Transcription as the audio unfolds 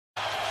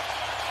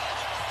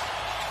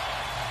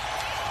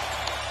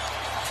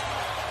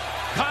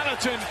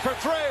Connaughton for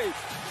three.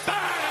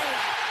 Bang!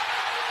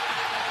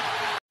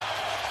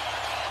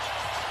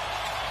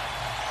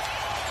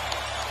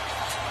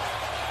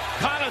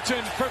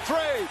 Connaughton for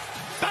three.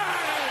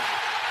 Bang!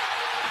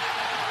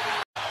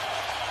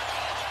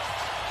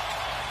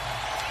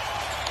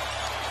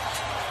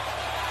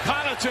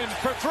 Connaughton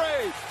for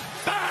three.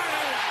 Bang!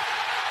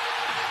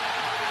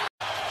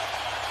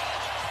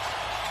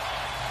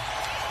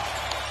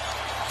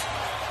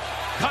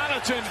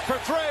 Connaughton for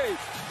three.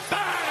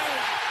 Bang!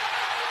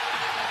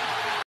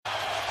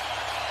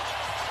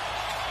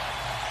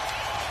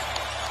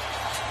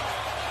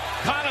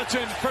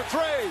 Connaughton for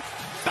three.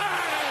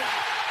 Bang!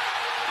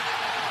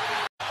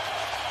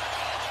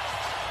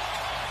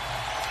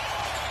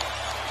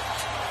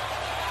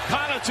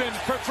 Connaughton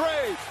for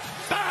three.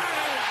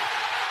 Bang!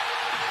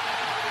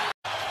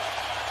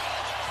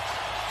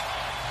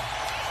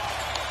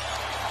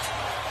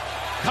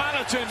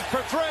 Connaughton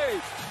for three.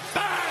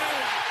 Bang!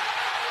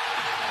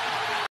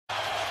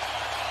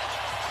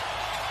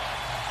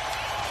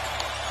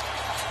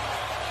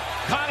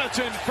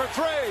 Connaughton for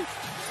three.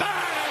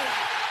 Bang!